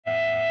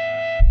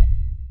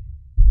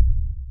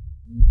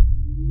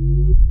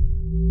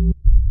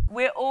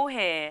we're all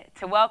here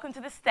to welcome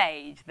to the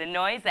stage the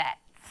Noisettes.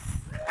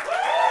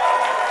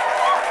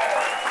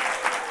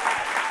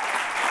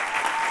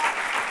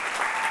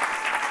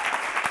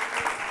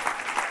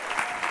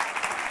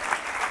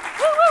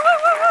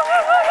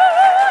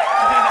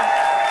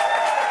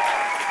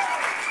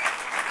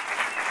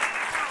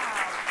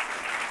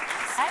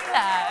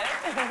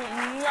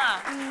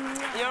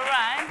 You're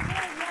right.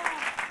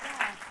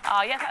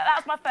 Oh, yes, that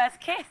was my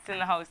first kiss in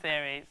the whole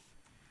series.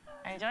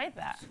 I enjoyed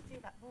that. You should do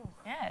that more.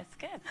 Yeah, it's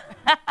good.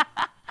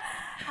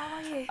 How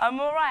are you? I'm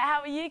all right.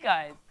 How are you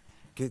guys?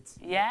 Good.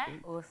 Yeah?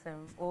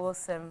 Awesome,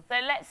 awesome. So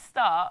let's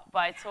start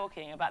by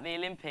talking about the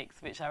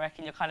Olympics, which I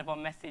reckon you're kind of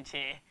on message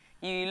here.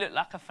 You look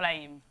like a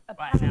flame right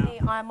now.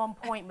 Apparently, I'm on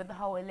point with the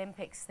whole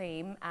Olympics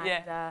theme,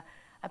 and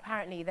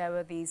apparently there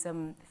were these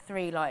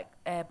 3 like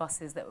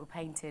Airbuses that were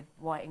painted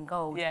white and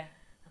gold. Yeah.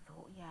 I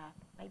thought, yeah,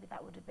 maybe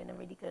that would have been a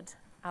really good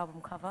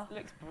album cover.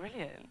 Looks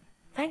brilliant.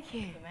 Thank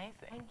you. It's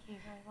amazing. Thank you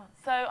very much.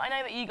 So I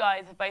know that you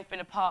guys have both been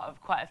a part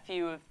of quite a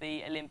few of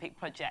the Olympic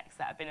projects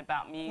that have been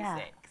about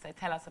music. Yeah. So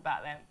tell us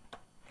about them.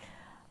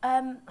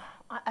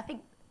 I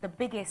think the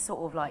biggest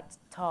sort of like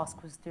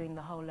task was doing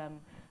the whole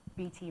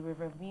BT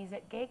River of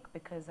Music gig,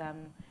 because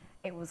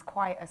it was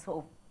quite a sort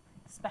of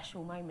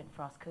special moment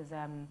for us, because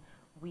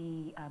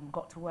we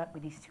got to work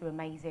with these 2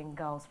 amazing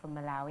girls from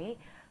Malawi,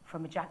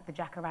 from the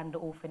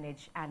Jacaranda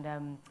Orphanage,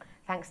 and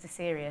thanks to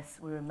Sirius,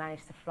 we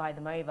managed to fly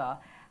them over,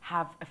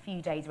 have a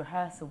few days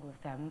rehearsal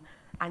with them,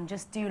 and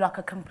just do like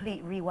a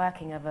complete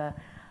reworking of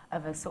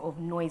a sort of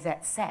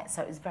Noisette set.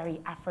 So it was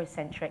very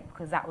Afrocentric,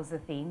 because that was the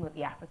theme with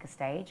the Africa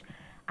stage,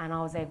 and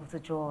I was able to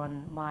draw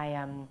on my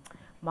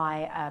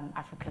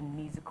African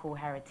musical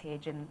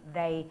heritage, and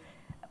they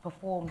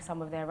performed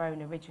some of their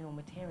own original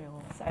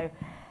material. So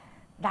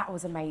that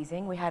was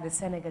amazing. We had a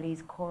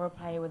Senegalese choral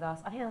player with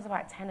us. I think there was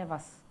about 10 of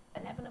us,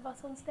 11 of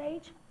us on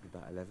stage.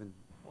 About 11.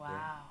 Wow.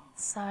 Yeah.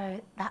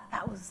 So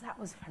that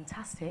was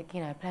fantastic.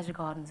 You know, Pleasure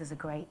Gardens is a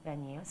great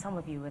venue. Some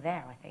of you were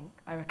there, I think.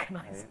 I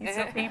recognise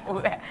some people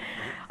there.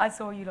 I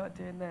saw you lot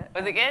doing that.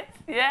 Was it good?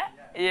 Yeah?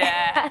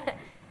 Yeah.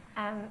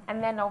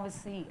 And then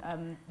obviously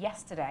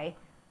yesterday,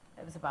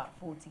 it was about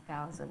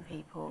 40,000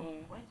 people.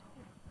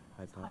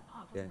 Hyde Park.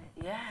 Wasn't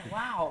it? Yeah,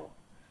 wow.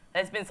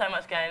 There's been so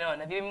much going on.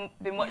 Have you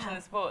been watching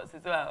the sports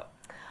as well?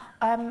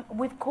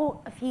 We've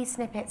caught a few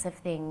snippets of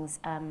things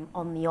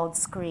on the odd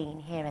screen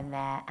here and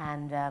there,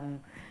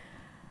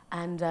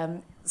 and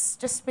it's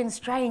just been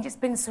strange. It's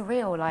been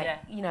surreal, like,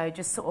 you know,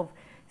 just sort of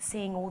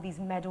seeing all these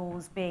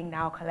medals being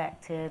now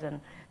collected,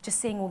 and just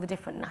seeing all the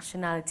different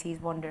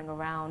nationalities wandering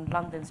around.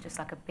 London's just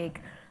like a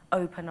big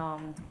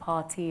open-armed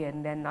party,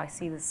 and then I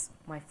see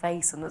my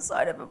face on the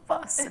side of a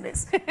bus, and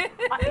it's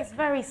it's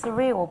very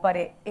surreal, but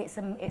it's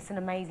an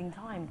amazing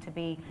time to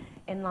be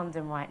in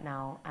London right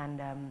now, and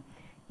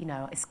you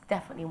know, it's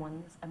definitely a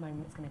moment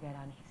that's going to go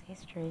down in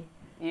history.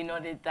 You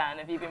nodded, Dan.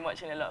 Have you been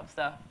watching a lot of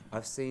stuff?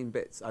 I've seen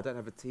bits. I don't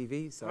have a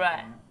TV, so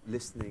Right. I'm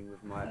listening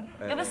with my...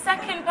 You're the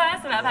second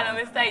person I've had on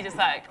this stage. It's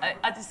like,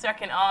 I just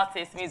reckon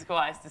artists, musical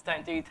artists, just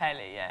don't do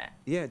telly, yeah.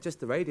 Yeah, just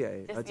the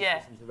radio. Just, I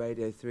just listen to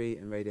Radio 3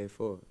 and Radio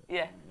 4.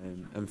 Yeah.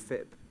 And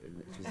FIP,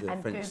 which is a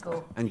And French...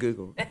 Google. And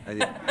Google.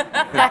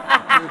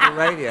 Google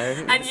Radio.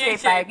 And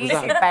YouTube. Was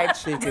that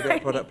a cheeky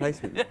product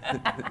placement?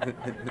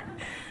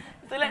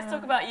 So let's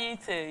talk about you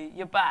two.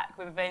 You're back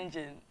with a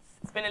vengeance.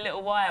 It's been a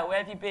little while. Where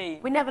have you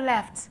been? We never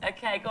left.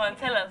 Okay, go on,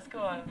 tell us, go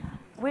on.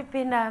 We've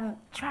been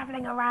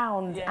travelling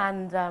around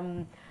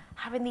and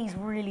having these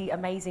really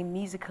amazing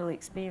musical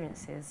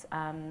experiences.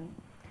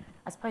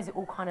 I suppose it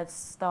all kind of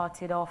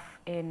started off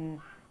in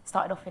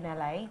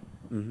LA,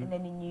 and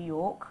then in New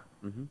York,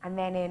 and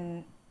then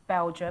in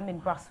Belgium, in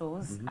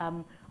Brussels.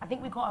 I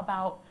think we got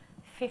about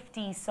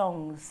 50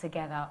 songs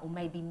together, or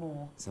maybe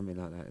more. Something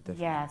like that,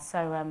 definitely. Yeah,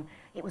 so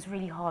it was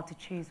really hard to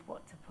choose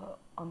what to put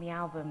on the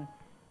album.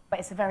 But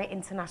it's a very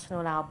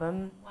international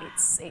album. Wow.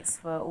 It's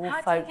for all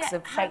folks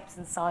of shapes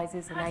and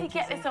sizes and ages. How do you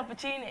get this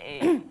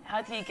opportunity?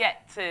 How do you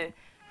get to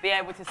be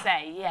able to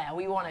say, yeah,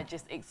 we want to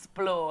just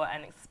explore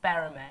and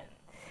experiment?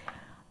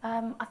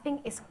 I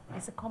think it's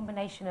a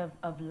combination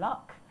of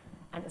luck,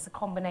 and it's a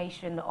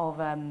combination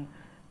of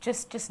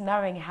just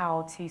knowing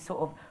how to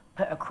sort of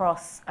put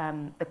across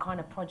the kind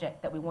of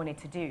project that we wanted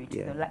to do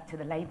to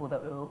the label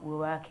that we were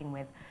working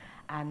with,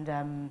 and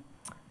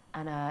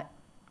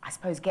I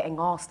suppose getting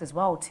asked as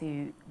well,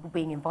 to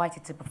being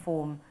invited to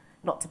perform,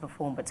 not to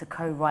perform, but to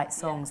co-write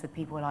songs with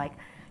people like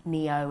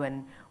Neo,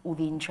 and all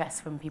the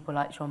interest from people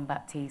like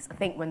Jean-Baptiste. I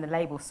think when the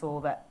label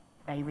saw that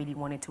they really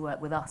wanted to work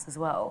with us as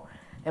well,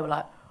 they were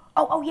like,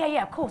 oh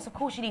yeah, of course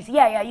you need to,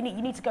 you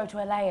need to go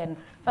to LA. And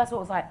first of all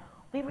it was like,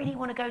 we really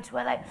want to go to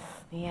LA.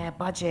 Yeah,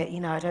 budget, you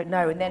know, I don't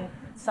know. And then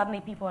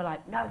suddenly people are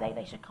like, no,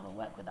 they should come and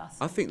work with us.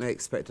 I think they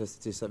expect us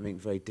to do something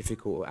very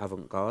difficult or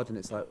avant-garde, and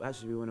it's like,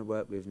 actually, we want to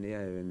work with Neo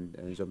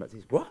and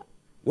Jean-Baptiste. What?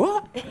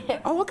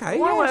 Oh, okay.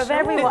 Well, yeah, of sure.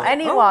 everyone,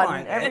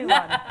 anyone.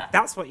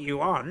 That's what you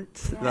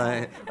want. Yeah.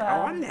 Like, go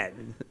on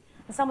then.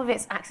 Some of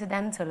it's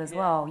accidental as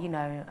well, you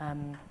know.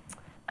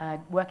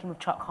 Working with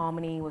Chuck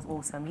Harmony was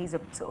awesome. He's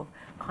a sort of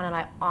kind of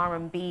like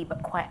R&B,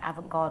 but quite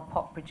avant-garde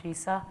pop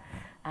producer.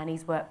 and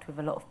he's worked with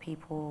a lot of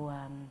people,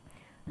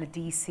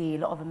 Ladisi, a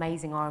lot of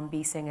amazing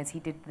R&B singers. He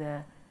did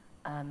the,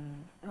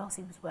 who else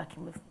he was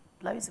working with?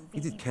 Loads of He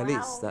did Brown,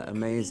 Kelly's, that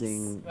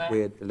amazing Right.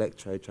 weird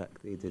electro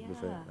track that he did with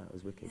her. Yeah. That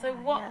was wicked. So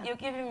you're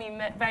giving me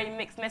very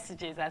mixed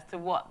messages as to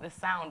what the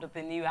sound of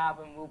the new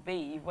album will be.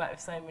 You've worked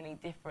with so many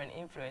different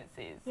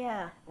influences.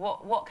 Yeah.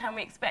 What can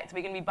we expect? Are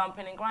we going to be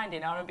bumping and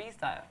grinding R&B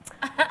style?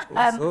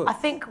 I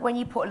think when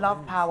you put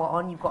Love Power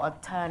on, you've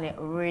got to turn it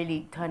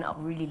up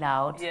really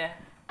loud. Yeah.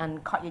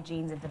 And cut your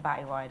jeans into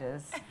batty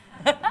riders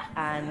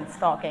and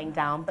start getting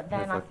down. But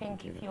then I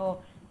think if you're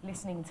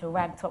listening to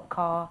Ragtop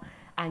Car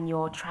and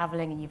you're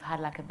traveling and you've had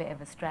like a bit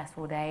of a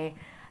stressful day,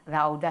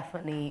 that will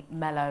definitely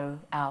mellow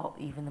out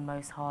even the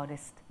most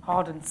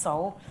hardened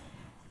soul.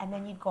 And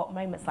then you've got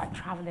moments like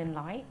Travelling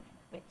Light,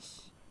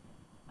 which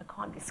I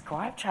can't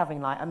describe.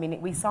 Travelling Light. I mean,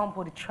 we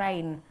sampled a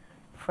train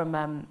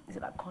from, is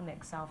it like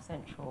Connex South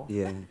Central?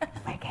 Yeah.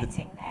 We're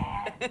getting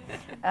there.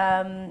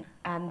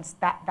 And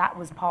that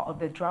was part of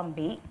the drum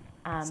beat.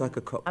 It's like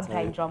a cocktail. I'm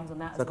playing drums on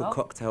that as well. It's like a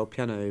cocktail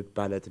piano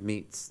ballad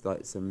meets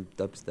like some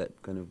dubstep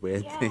kind of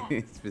weird thing.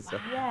 It's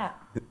bizarre. Yeah.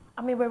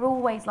 I mean, we're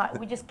always like,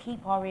 we just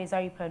keep our ears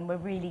open. We're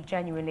really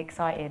genuinely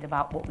excited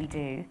about what we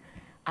do.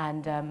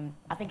 And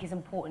I think it's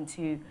important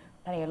to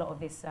play a lot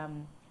of this.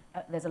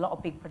 There's a lot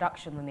of big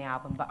production on the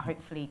album, but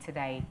hopefully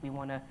today we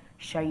want to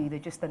show you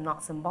just the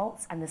nuts and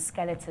bolts and the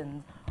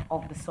skeleton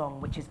of the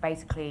song, which is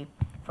basically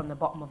from the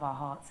bottom of our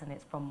hearts and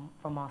it's from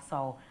our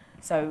soul.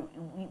 So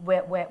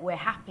we're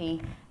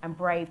happy and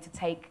brave to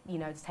take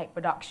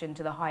production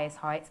to the highest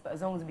heights, but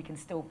as long as we can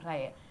still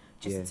play it,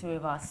 just the two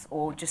of us,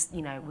 or just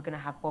we're going to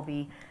have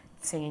Bobby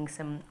singing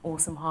some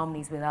awesome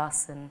harmonies with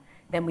us, and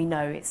then we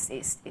know it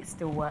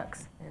still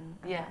works. And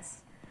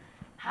Yes.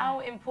 How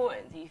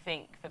important do you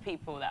think for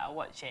people that are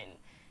watching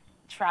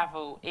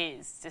travel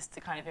is just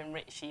to kind of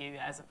enrich you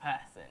as a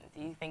person?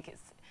 Do you think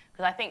it's,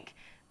 because I think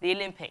the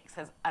Olympics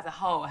as a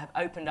whole have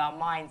opened our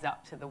minds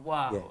up to the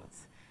world. Yeah.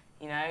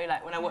 You know,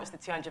 like when I watched the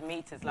 200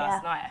 meters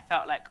last night, I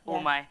felt like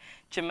all my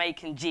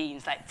Jamaican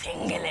genes like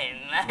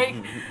tingling, like,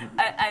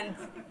 and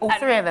all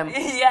three of them.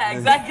 Yeah,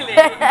 exactly,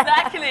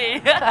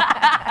 exactly.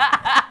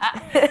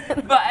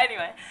 But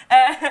anyway,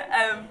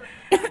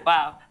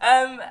 wow.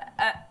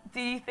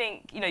 Do you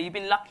think, you've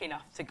been lucky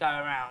enough to go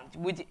around?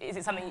 Is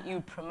it something that you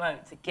would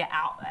promote to get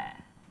out there?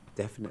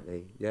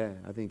 Definitely, yeah.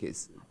 I think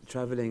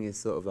travelling is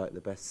sort of like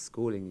the best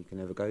schooling you can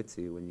ever go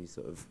to when you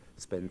sort of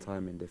spend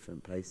time in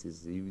different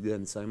places. You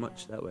learn so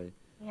much that way.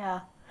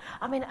 Yeah.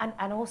 I mean,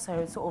 and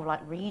also sort of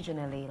like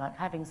regionally, like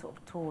having sort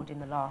of toured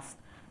in the last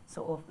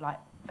sort of like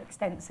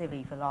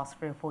extensively for the last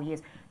 3 or 4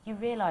 years, you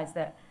realise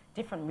that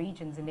different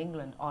regions in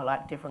England are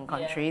like different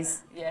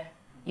countries. Yeah.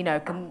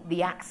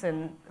 The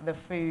accent, the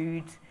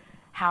food,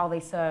 how they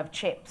serve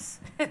chips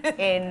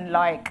in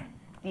like,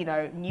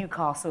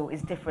 Newcastle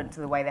is different to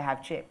the way they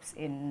have chips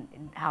in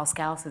how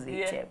Scousers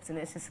eat chips. And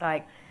it's just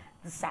like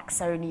the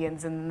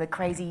Saxonians and the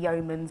crazy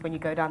yeomans when you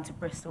go down to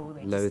Bristol.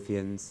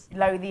 Lothians.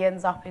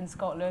 Lothians up in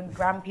Scotland,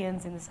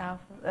 Grampians in the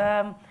south.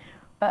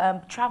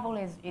 But travel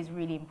is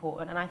really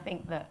important. And I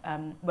think that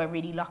we're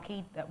really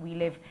lucky that we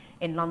live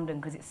in London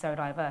because it's so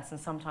diverse. And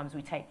sometimes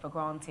we take for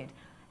granted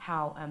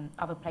how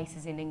other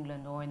places in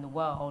England or in the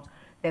world,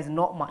 there's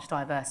not much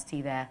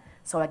diversity there.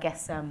 So I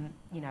guess,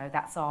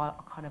 that's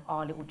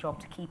our little job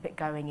to keep it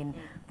going in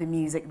the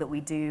music that we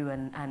do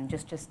and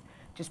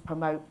just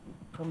promote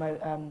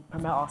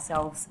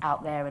ourselves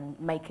out there and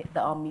make it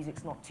that our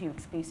music's not too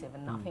exclusive.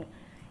 And I think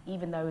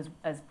even though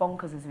as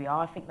bonkers as we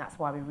are, I think that's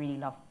why we really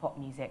love pop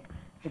music,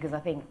 because I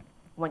think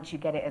once you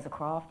get it as a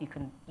craft, you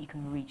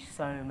can reach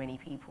so many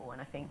people. And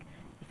I think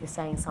if you're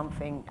saying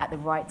something at the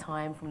right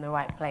time from the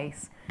right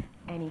place,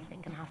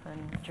 anything can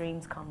happen.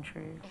 Dreams come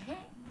true.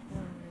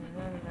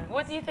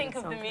 What do you think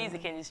of the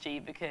music industry?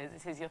 Because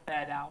this is your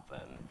 3rd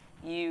album.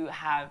 You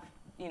have,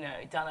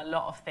 done a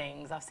lot of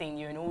things. I've seen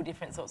you in all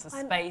different sorts of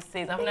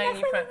spaces. I've known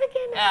you for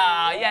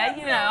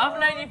I've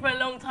known you for a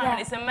long time,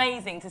 and it's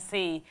amazing to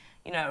see,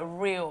 a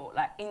real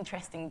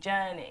interesting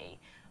journey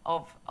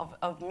of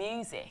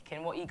music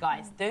and what you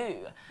guys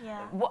do.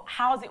 Yeah.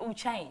 How has it all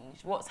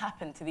changed? What's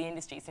happened to the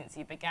industry since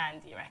you began,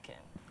 do you reckon?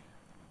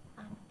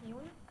 You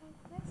want to go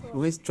for this?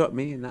 Always drop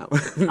me in that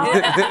one.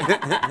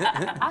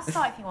 I'll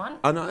start if you want.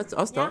 Oh, no,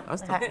 I'll start. Yeah? I'll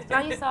start. Okay. No,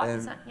 you start.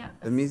 Yeah.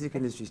 The music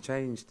industry's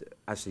changed.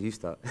 Actually, you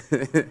start.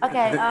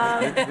 Okay.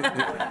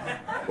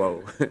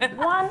 Whoa.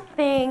 One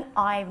thing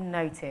I've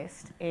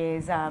noticed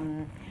is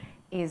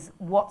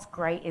what's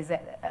great is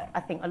that I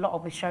think a lot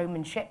of the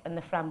showmanship and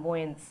the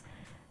flamboyance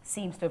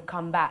seems to have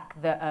come back.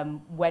 That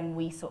when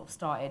we sort of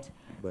started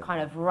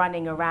kind of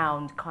running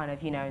around,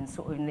 and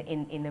sort of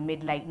in the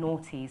mid-late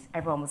noughties,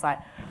 everyone was like,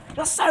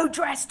 "You're so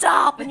dressed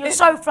up and you're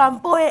so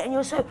flamboyant and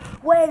you're so.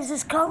 Where does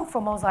this come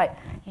from?" I was like,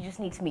 "You just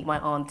need to meet my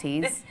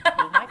aunties,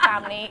 meet my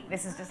family.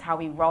 This is just how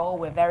we roll.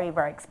 We're very,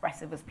 very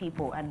expressive as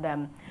people."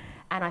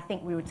 And I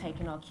think we were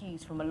taking our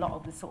cues from a lot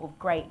of the sort of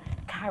great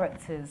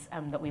characters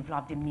that we've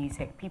loved in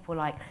music. People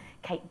like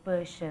Kate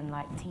Bush and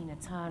like Tina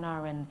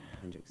Turner and,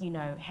 Hendrix. you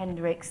know,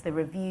 Hendrix, the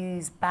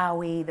Reviews,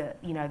 Bowie,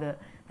 the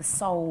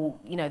Soul,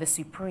 you know, the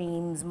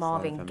Supremes,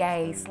 Marvin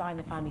Gaye, Sly and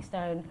the Family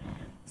Stone.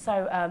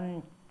 So,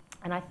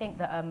 and I think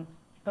that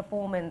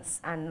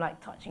performance and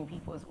like touching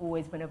people has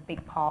always been a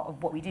big part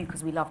of what we do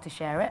because we love to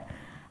share it.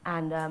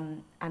 And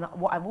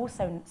what I've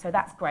also, so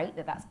that's great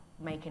that that's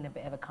making a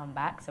bit of a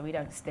comeback, so we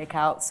don't stick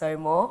out so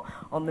more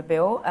on the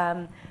bill.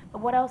 But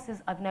what else is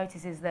I've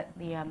noticed is that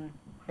the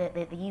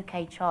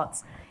UK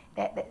charts,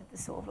 they're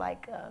sort of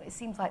like, it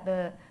seems like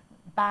the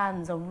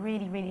bands are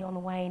really, really on the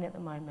wane at the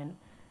moment.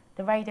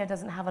 The radio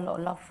doesn't have a lot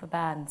of love for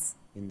bands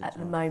at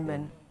the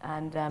moment. Yeah.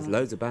 And there's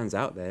loads of bands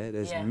out there.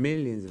 There's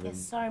millions of them.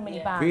 There's so many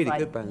bands, really like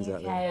good bands UK,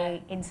 out there.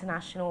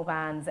 international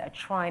bands that are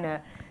trying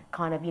to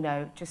kind of, you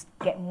know, just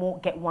get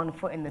one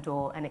foot in the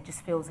door, and it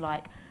just feels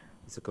like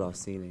it's a glass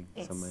ceiling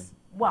somewhere.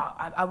 Well,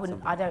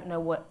 I don't know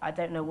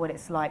what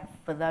it's like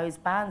for those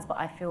bands, but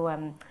I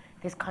feel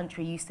this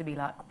country used to be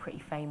like pretty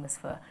famous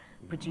for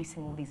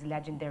producing all these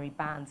legendary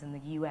bands, and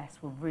the US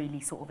were really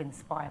sort of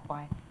inspired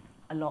by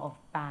a lot of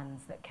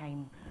bands that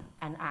came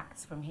and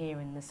acts from here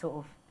in the sort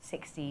of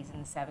 60s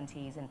and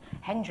 70s, and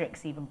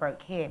Hendrix even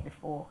broke here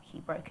before he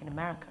broke in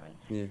America,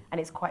 and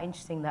it's quite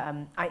interesting that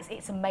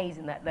it's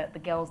amazing that the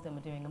girls them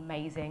are doing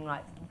amazing,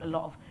 like a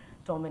lot of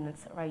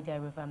dominance at radio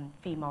with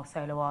female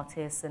solo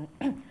artists, and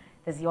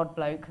there's the odd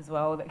bloke as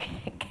well that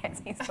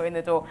gets his foot in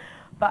the door.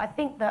 But I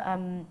think that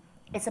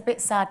it's a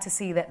bit sad to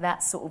see that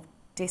that's sort of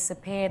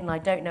disappeared, and I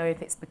don't know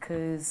if it's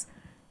because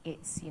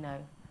it's, you know,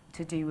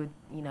 to do with,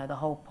 you know, the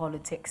whole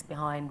politics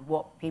behind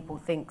what people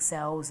think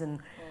sells, and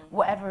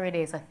whatever it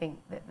is. I think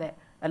that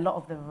a lot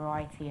of the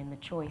variety and the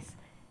choice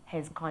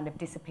has kind of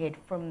disappeared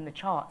from the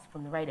charts,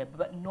 from the radio,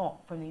 but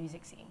not from the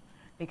music scene.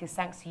 Because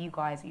thanks to you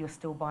guys, you're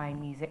still buying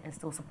music and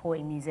still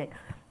supporting music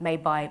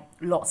made by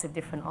lots of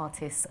different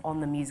artists on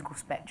the musical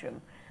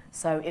spectrum.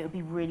 So it would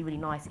be really, really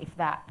nice if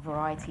that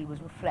variety was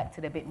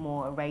reflected a bit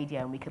more at radio,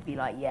 and we could be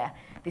like, yeah,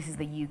 this is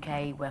the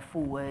UK, we're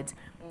forward.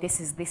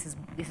 This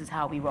is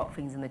how we rock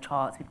things in the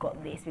charts. We've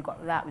got this, we've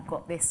got that, we've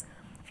got this.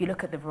 If you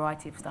look at the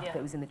variety of stuff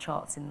that was in the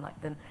charts in like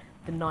the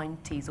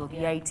 90s or the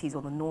 80s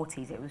or the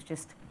noughties, it was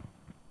just,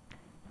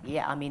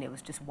 I mean, it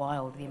was just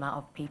wild, the amount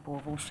of people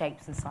of all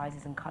shapes and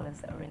sizes and colours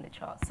that are in the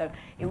charts. So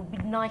it would be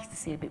nice to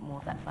see a bit more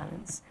of that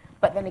balance.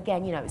 But then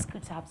again, you know, it's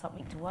good to have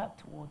something to work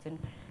towards, and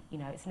you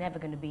know, it's never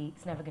going to be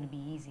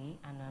easy,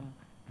 and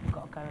you've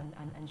got to go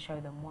and show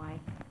them why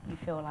you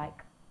feel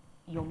like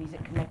your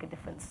music can make a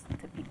difference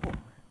to people,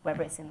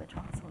 whether it's in the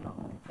charts or not.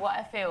 What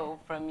I feel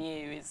from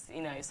you is,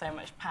 you know, so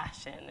much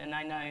passion, and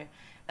I know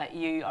that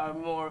you are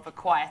more of a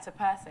quieter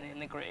person in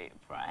the group,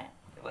 right?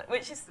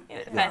 Which is, you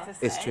know, fair to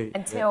say. It's true.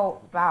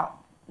 Until about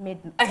 10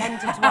 to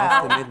 12.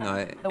 After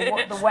midnight.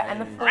 The wet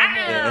and the full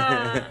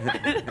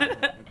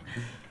moon.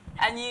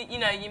 And you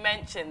know, you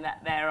mentioned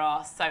that there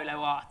are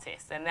solo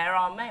artists, and there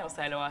are male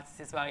solo artists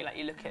as well. Like,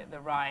 you look at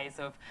the rise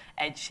of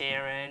Ed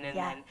Sheeran, and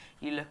then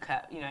you look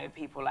at, you know,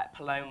 people like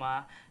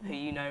Paloma, who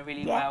you know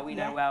really well, we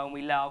know well, and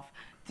we love.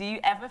 Do you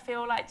ever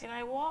feel like, do you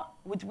know what,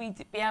 would we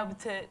be able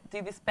to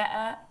do this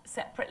better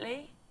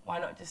separately? Why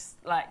not just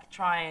like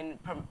try and,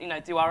 you know,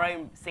 do our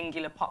own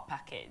singular pop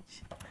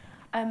package?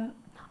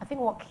 I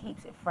think what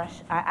keeps it fresh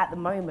at the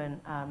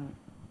moment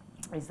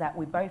is that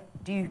we both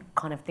do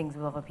kind of things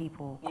with other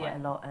people quite a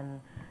lot, and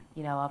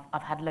you know,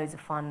 I've had loads of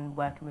fun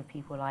working with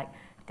people like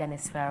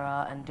Dennis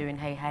Ferrer and doing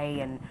Hey Hey,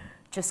 and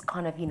just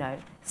kind of, you know,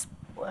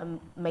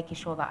 making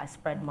sure that I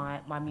spread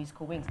my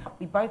musical wings.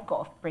 We both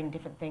got to bring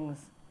different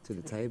things to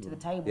the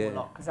table a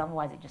lot, because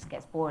otherwise it just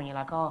gets boring. You're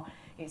like, oh,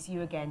 it's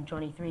you again,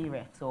 Johnny 3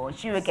 riffs, or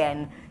it's you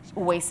again,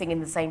 always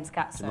singing the same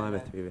scat solo. Jemima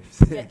 3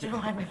 riffs. Yeah,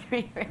 Jemima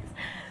 3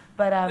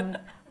 riffs.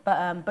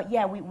 But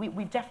yeah,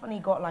 we've definitely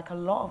got like a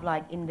lot of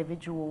like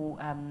individual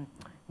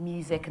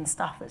music and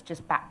stuff that's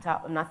just backed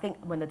up, and I think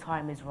when the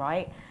time is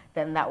right,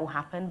 then that will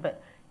happen.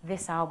 But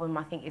this album,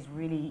 I think, is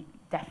really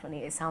definitely,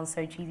 it sounds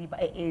so cheesy,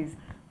 but it is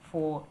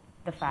for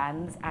the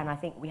fans, and I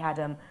think we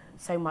had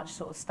so much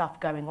sort of stuff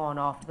going on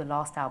after the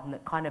last album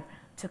that kind of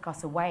took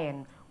us away,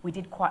 and we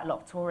did quite a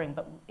lot of touring,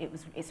 but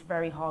it's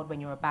very hard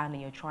when you're a band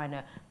and you're trying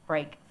to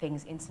break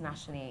things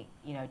internationally,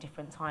 you know,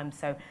 different times.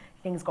 So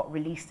things got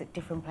released at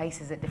different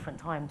places at different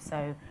times.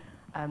 So,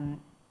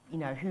 you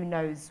know, who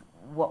knows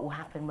what will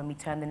happen when we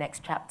turn the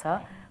next chapter,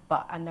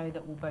 but I know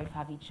that we'll both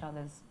have each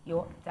other's.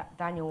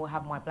 Daniel will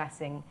have my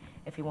blessing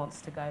if he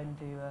wants to go and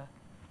do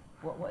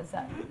what is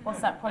that? What's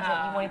that project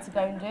you wanted to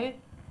go and do?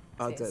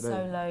 I don't know.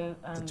 Solo.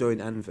 To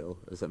join Anvil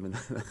or something.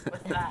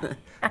 What's that?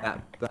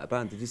 that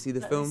band. Did you see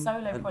the film?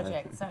 Solo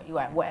project.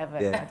 Whatever.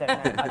 Yeah.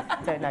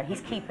 I don't know.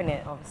 He's keeping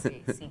it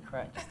obviously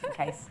secret just in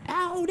case.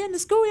 Out in the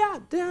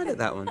schoolyard, down at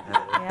that one.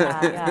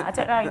 Yeah. I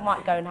don't know. He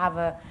might go and have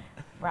a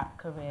rap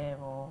career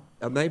or.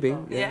 Maybe.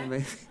 Or, Yeah.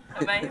 Maybe.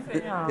 Amazing.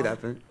 Yeah. Could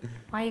happen.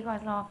 Why are you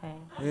guys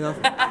laughing? Are you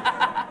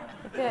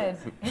laughing?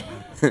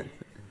 Good.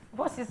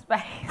 What's his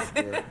space?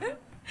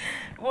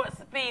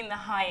 What's been the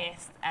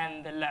highest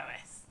and the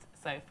lowest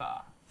so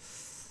far?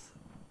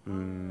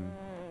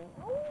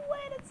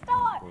 Where to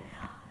start?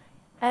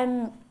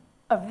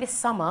 Of this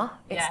summer,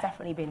 it's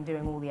definitely been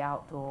doing all the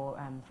outdoor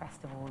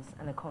festivals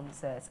and the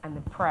concerts and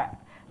the prep,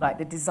 like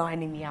the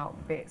designing the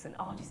outfits, and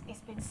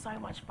it's been so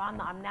much fun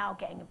that I'm now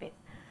getting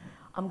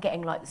I'm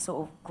getting like the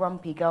sort of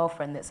grumpy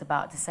girlfriend that's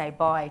about to say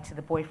bye to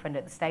the boyfriend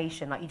at the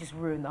station. Like, you just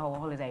ruined the whole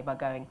holiday by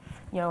going,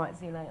 you know what,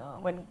 see you later.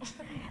 When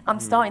I'm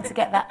starting to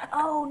get that,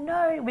 oh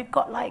no, we've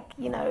got like,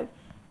 you know,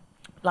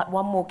 like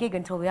one more gig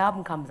until the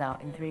album comes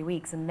out in 3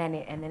 weeks, and then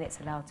it's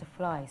allowed to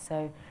fly.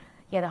 So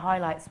yeah, the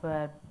highlights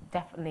were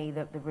definitely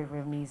the River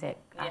of Music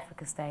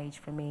Africa stage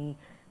for me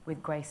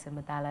with Grace and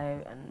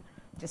Modelo, and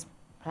just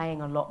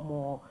playing a lot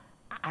more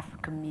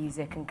African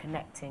music and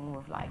connecting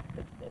with like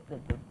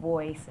the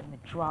voice and the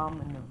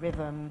drum and the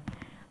rhythm,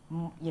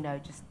 you know,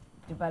 just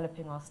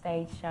developing our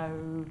stage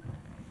show,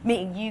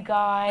 meeting you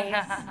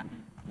guys.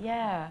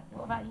 Yeah,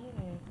 what about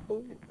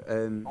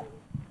you?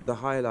 The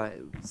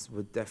highlights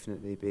would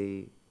definitely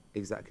be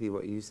exactly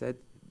what you said,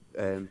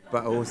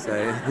 but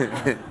also,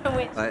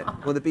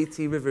 well, the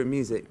BT River of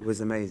Music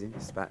was amazing,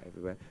 spat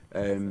everywhere,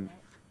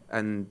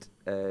 and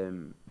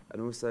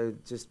also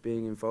just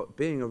being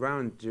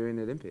around during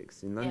the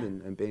Olympics in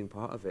London and being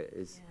part of it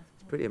is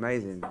pretty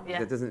amazing.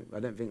 I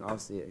don't think I'll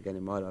see it again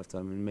in my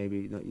lifetime, and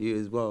maybe not you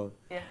as well.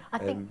 I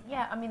think,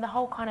 I mean, the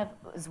whole kind of,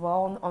 as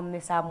well, on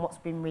this album, what's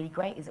been really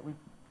great is that we've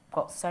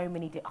got so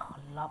many,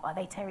 are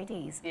they Terry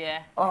D's?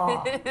 Yeah.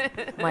 Oh,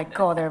 my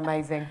God, they're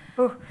amazing.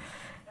 Ooh.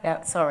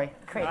 Yeah, sorry,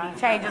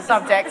 change of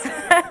subject.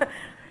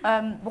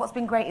 What's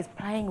been great is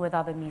playing with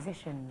other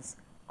musicians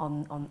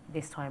on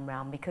this time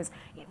round, because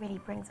it really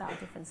brings out a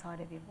different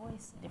side of your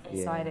voice, a different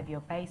side of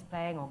your bass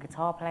playing or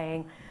guitar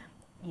playing,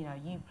 you know,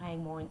 you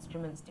playing more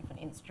instruments,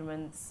 different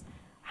instruments,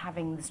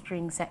 having the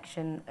string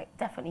section. It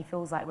definitely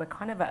feels like we're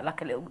kind of at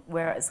like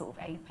we're at a sort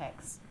of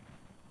apex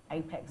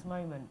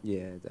moment.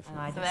 Yeah,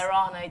 definitely. So there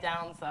are no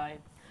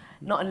downsides.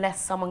 Not unless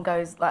someone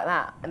goes like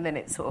that, and then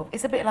it's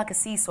a bit like a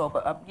seesaw,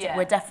 but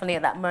we're definitely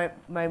at that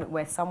moment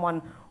where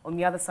someone on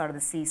the other side of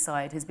the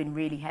seaside has been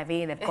really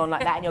heavy and they've gone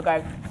like that, and you're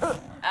going,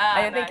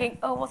 and you're thinking,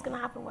 oh, what's going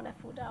to happen when I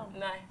fall down?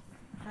 No.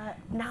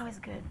 Now is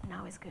good.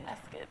 Now is good.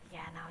 That's good.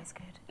 Yeah, now is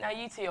good. Now,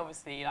 you two,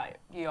 obviously, like,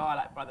 you are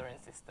like brother and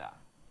sister.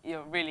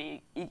 You're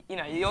really, you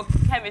know, your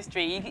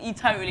chemistry, you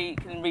totally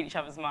can read each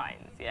other's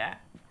minds, yeah?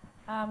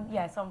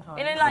 Yeah, sometimes.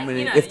 You know, like,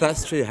 you know, if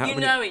that's true, how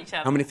many, know each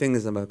other. how many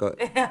fingers have I got?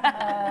 3.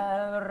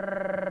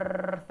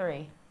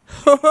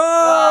 Oh,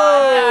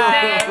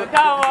 no,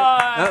 come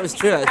on. That was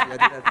true, actually.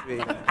 I did have 3.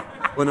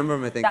 What number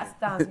am I thinking? That's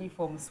Dan's new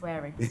form of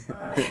swearing.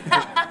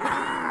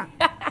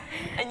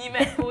 And you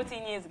met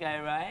 14 years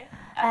ago, right?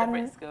 At the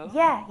Brit School?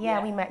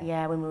 Yeah, we met,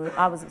 when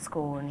I was at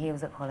school and he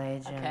was at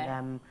college. Okay.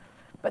 And,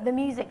 but the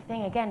music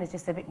thing, again, is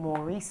just a bit more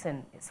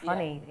recent. It's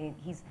funny.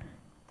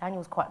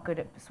 Daniel's quite good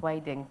at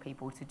persuading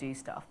people to do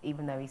stuff,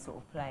 even though he's sort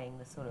of playing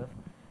the sort of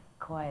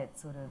quiet,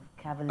 sort of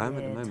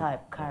cavalier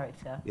type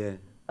character. Yeah.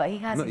 But he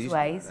has his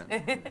ways.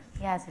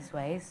 He has his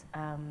ways.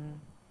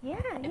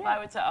 If I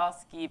were to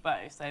ask you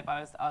both, so if I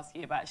was to ask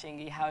you about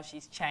Shingai, how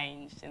she's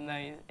changed in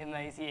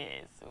those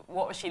years,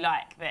 what was she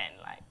like then,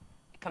 like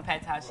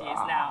compared to how she is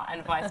now,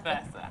 and vice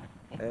versa?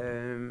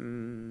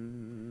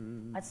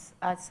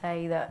 I'd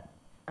say that.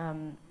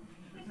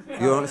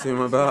 You're answering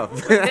my behalf.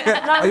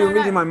 Are you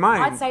reading my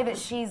mind? I'd say that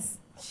she's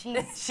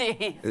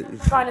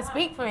trying to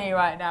speak for me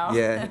right now.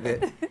 Yeah.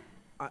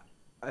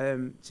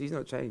 She's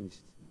not changed.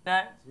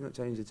 No? She's not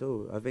changed at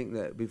all. I think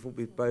that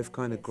we've both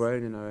kind of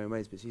grown in our own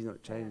ways, but she's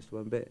not changed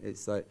one bit.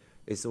 It's like,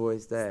 it's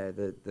always there.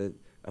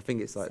 I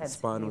think it's like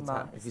Spinal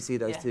Tap. If you see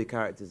those two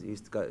characters that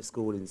used to go to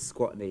school in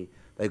Squatney,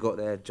 they got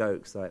their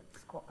jokes like,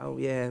 oh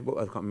yeah,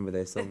 I can't remember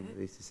their song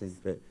they used to sing,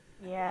 but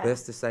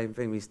that's the same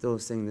thing. We still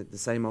sing the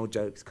same old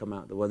jokes come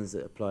out, the ones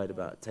that applied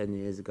about 10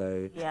 years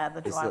ago. Yeah,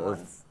 the dry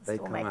ones. They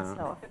still come make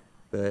out.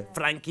 The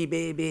Frankie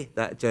baby,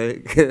 that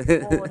joke.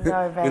 Oh,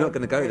 no, we're not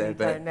going to go there,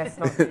 but let's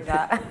not do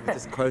that. we'll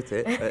just quote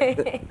it.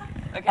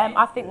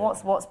 I think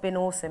what's been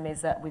awesome is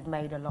that we've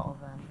made a lot of.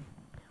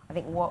 I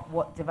think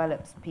what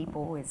develops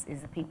people is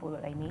the people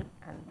that they meet,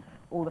 and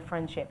all the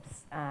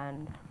friendships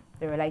and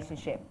the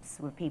relationships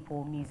with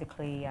people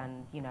musically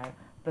and, you know,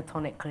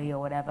 platonically or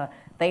whatever.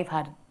 They've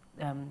had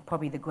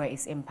probably the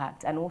greatest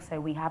impact, and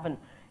also we haven't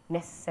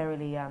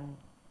necessarily.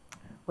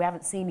 We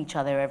haven't seen each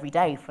other every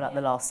day for like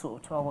the last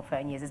sort of 12 or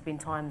 13 years. There's been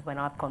times when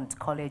I've gone to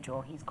college,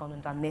 or he's gone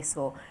and done this,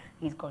 or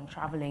he's gone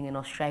travelling in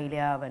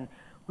Australia, and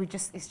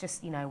it's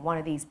just, you know, one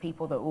of these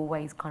people that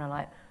always kind of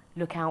like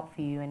look out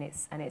for you, and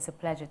it's a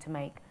pleasure to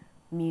make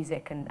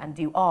music and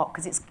do art,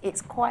 because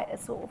it's quite a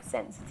sort of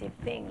sensitive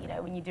thing, you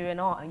know, when you're doing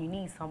art, and you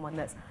need someone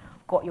that's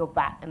got your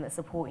back and that's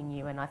supporting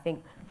you. And I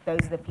think those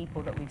are the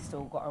people that we've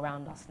still got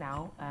around us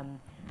now.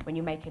 When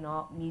you're making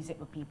art, music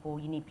with people,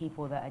 you need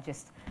people that are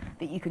just,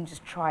 that you can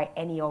just try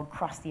any old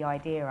crusty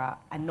idea at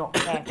and not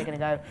care if they're going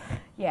to go,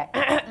 yeah,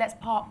 let's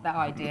park that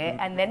idea,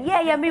 and then,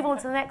 move on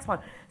to the next one.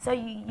 So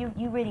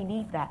you really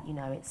need that, you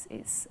know.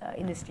 It's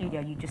in the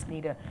studio, you just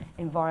need an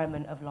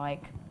environment of,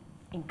 like,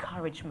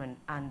 encouragement,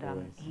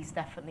 and he's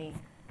definitely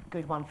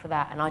good one for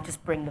that. And I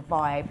just bring the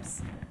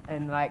vibes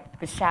and like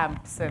the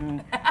champs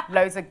and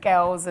loads of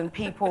girls and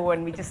people,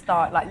 and we just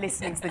start like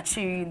listening to the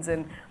tunes,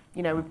 and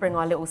you know, we bring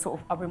our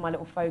little I bring my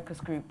little focus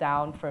group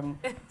down from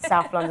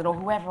South London or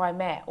whoever I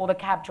met, or the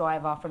cab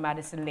driver from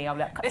Addison Lee. I'm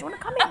like, do you want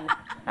to come in?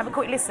 Have a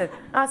quick listen.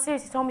 No,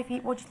 seriously, tell me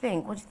what do you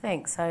think? What do you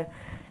think? So,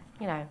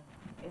 you know,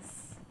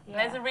 it's... Yeah.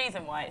 There's a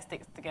reason why it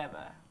sticks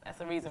together. That's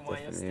the reason why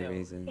you're still...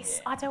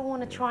 I don't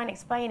want to try and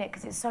explain it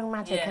because it's so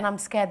magic, and I'm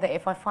scared that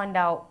if I find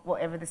out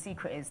whatever the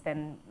secret is,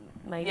 then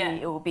maybe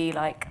it will be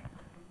like...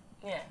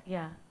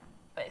 Yeah.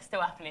 But it's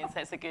still happening, so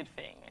it's a good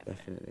thing.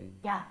 Definitely.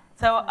 Yeah.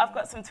 So I've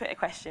got some Twitter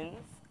questions,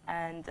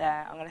 and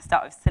I'm going to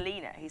start with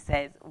Selena, who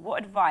says,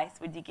 what advice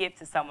would you give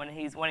to someone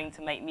who's wanting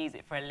to make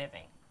music for a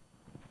living?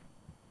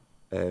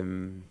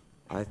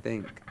 I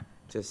think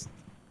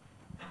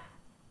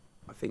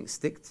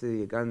stick to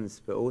your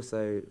guns, but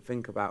also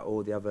think about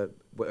all the other,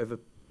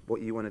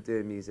 what you want to do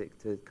in music,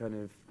 to kind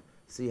of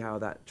see how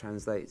that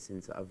translates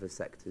into other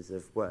sectors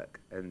of work,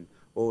 and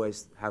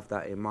always have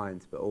that in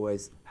mind, but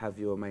always have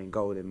your main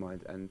goal in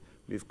mind and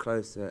move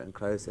closer and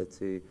closer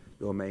to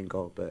your main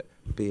goal, but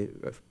be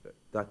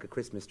like a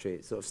Christmas tree.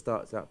 It sort of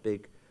starts out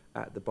big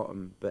at the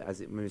bottom, but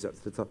as it moves up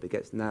to the top, it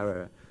gets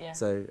narrower. Yeah.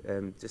 So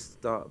just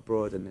start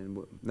broad and then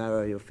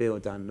narrow your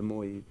field down. The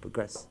more you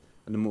progress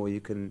and the more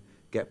you can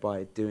get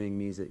by doing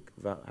music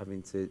without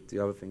having to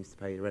do other things to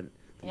pay your rent.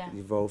 Yeah.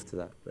 Evolve to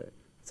that, but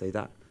I'd say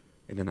that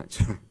in a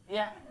nutshell.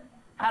 Yeah.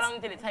 How long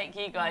did it take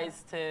you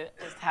guys to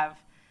just have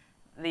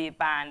the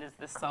band as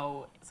the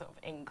sole sort of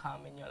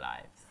income in your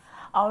lives?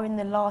 Oh, in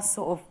the last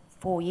sort of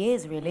 4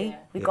 years, really.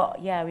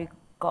 Yeah. We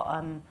got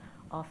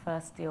our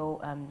first deal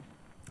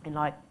in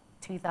like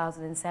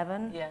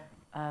 2007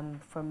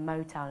 from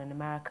Motown in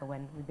America,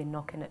 when we've been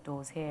knocking at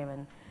doors here,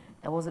 and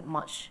there wasn't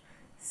much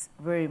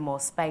room or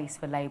space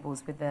for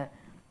labels with a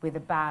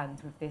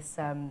band with this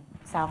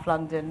South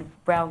London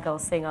brown girl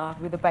singer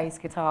with a bass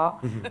guitar.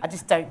 I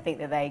just don't think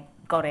that they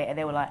got it, and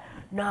they were like,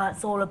 no,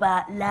 it's all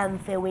about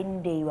landfill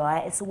indie,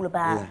 right? It's all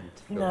about,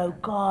 you know,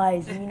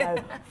 guys, and, you know,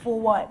 4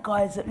 white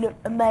guys that look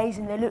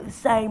amazing, they look the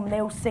same, and they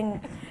all sing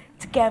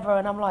together,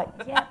 and I'm like,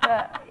 yeah,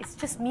 but it's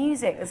just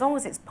music, as long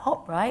as it's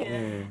pop, right?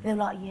 Yeah. They're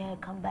like, yeah,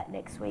 come back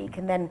next week,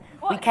 and then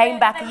we came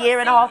back a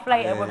year and a half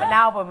later with an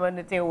album and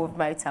a deal with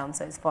Motown,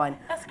 so it's fine.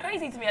 That's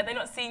crazy to me. Have they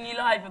not seen you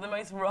live with the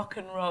most rock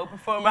and roll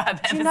performer I've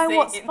ever seen? Do you know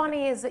what's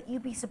funny is that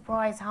you'd be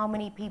surprised how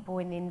many people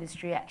in the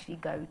industry actually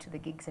go to the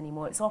gigs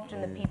anymore. It's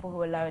often the people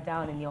who are lower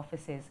down in the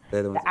offices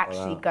that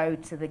actually go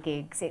to the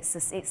gigs. It's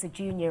the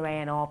junior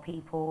A&R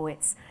people.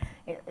 It's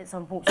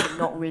unfortunately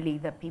not really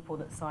the people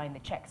that sign the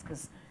checks,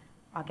 because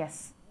I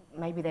guess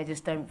maybe they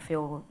just don't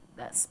feel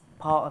that's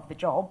part of the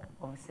job,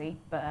 obviously.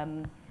 But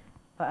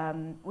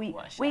we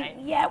knocked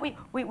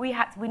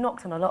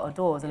on a lot of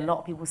doors, and a lot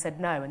of people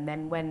said no. And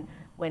then when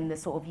the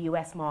sort of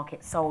US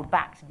market sold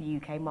back to the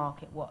UK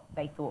market what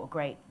they thought a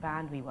great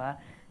band we were,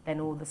 then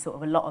a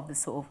lot of the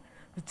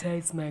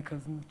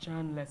tastemakers and the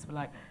journalists were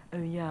like,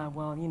 oh yeah,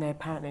 well, you know,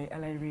 apparently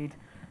LA Reid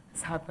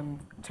has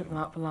took them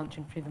out for lunch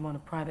and flew them on a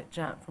private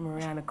jet from a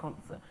Rihanna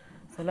concert.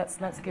 So let's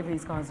give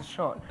these guys a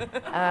shot.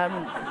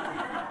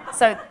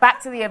 So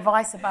back to the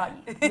advice about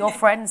your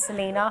friend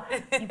Selena,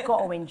 you've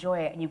got to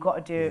enjoy it, and you've got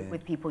to do it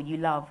with people you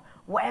love.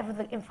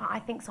 In fact, I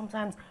think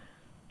sometimes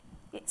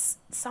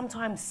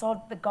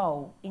sod the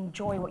goal.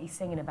 Enjoy what you're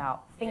singing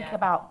about. Think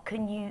about,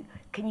 can you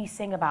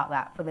sing about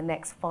that for the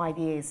next 5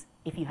 years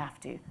if you have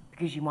to,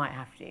 because you might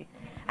have to.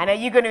 And are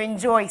you going to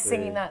enjoy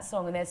singing that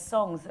song? And there's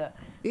songs that...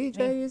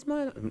 DJ is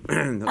my...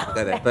 Not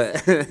that,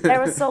 but... There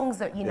are songs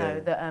that, you know,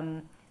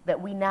 that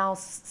we now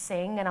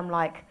sing, and I'm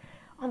like,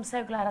 I'm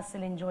so glad I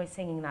still enjoy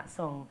singing that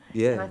song.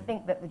 Yeah. And I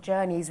think that the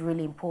journey is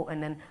really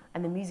important,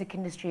 and the music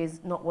industry is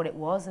not what it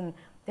was, and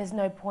there's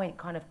no point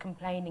kind of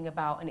complaining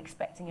about and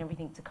expecting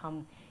everything to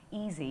come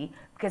easy,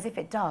 because if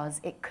it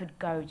does, it could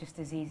go just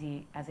as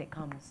easy as it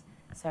comes.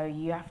 So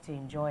you have to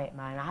enjoy it,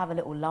 man. I have a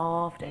little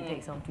laugh, don't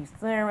take something too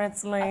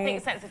seriously. I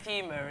think sense of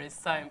humour is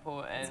so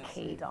important. It's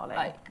key, darling.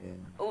 Like,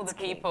 all the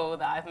people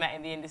that I've met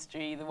in the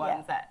industry, the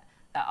ones that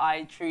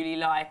I truly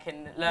like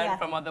and learn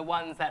from, are the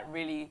ones that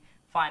really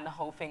find the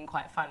whole thing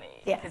quite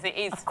funny. Because it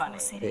is funny.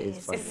 It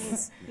is funny.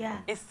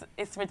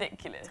 It's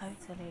ridiculous.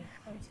 Totally.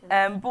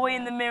 Boy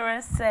in the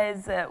Mirror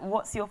says,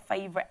 what's your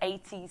favourite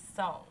 80s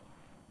song?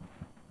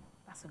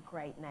 That's a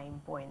great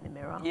name, Boy in the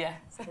Mirror. Yeah.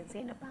 So is he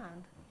in a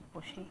band?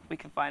 Or she? We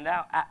can find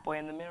out at Boy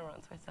in the Mirror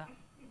on Twitter. Yeah.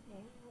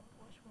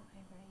 What's your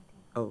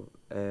favourite 80s?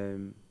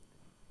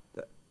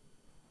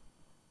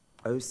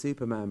 Oh,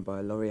 Superman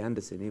by Laurie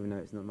Anderson, even though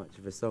it's not much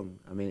of a song.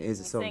 I mean, it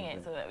is a song. Sing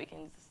it so that we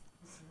can just...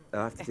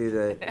 I have to do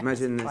the...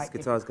 Imagine this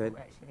guitar's going...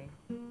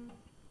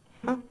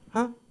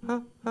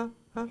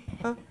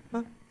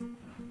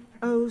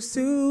 Oh,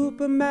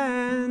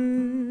 Superman.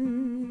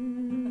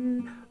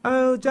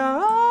 Oh,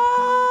 George.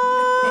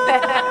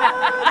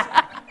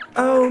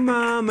 Oh,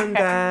 Mum and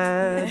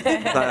Dad. Mum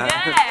and Dad.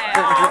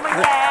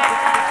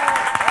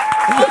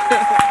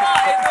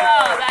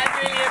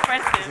 That's really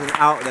impressive. It's an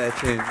out there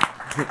tune.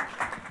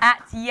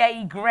 At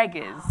Yay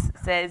Gregors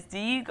says, do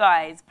you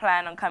guys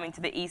plan on coming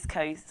to the East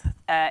Coast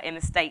in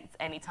the States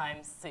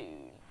anytime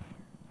soon?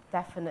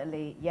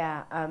 Definitely,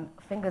 yeah.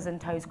 Fingers and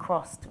toes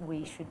crossed.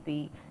 We should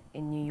be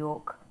in New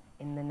York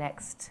in the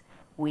next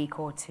week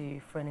or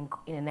two in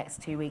the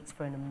next 2 weeks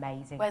for an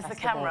amazing Where's festival.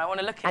 the camera? I want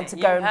to look at and it. to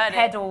You go and heard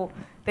pedal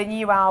the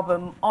new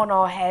album on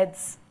our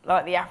heads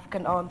like the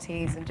African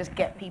aunties and just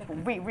get people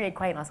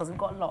reacquaint ourselves. We've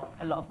got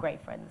a lot of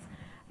great friends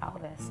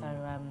out there. So,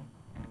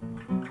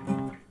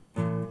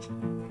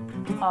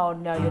 oh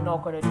no, you're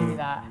not gonna do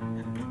that.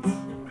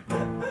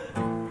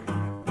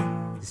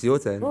 It's your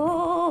turn.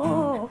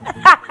 Ooh.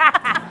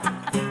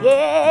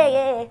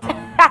 Yeah.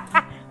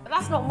 But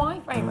that's not my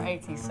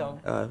favourite 80s song.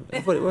 I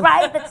thought it was.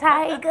 Ride the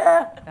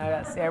Tiger. No,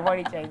 that's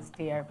Ronnie James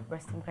Dio.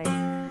 Rest in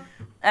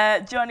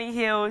peace. Johnny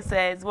Hill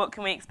says, what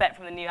can we expect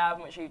from the new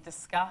album, which we've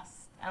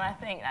discussed? And I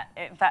think that,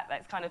 in fact,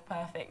 that's kind of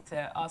perfect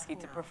to ask you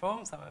to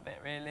perform some of it,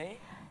 really.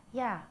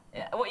 Yeah.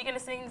 What are you going to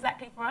sing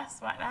exactly for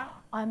us right now?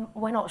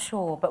 We're not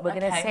sure, but we're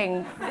going to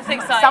sing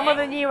some of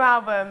the new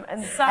album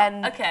and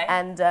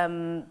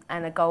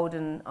a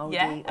golden oldie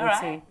yeah, or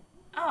right. two.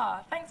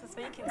 Ah, thanks for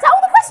speaking. Is that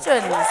all the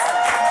questions?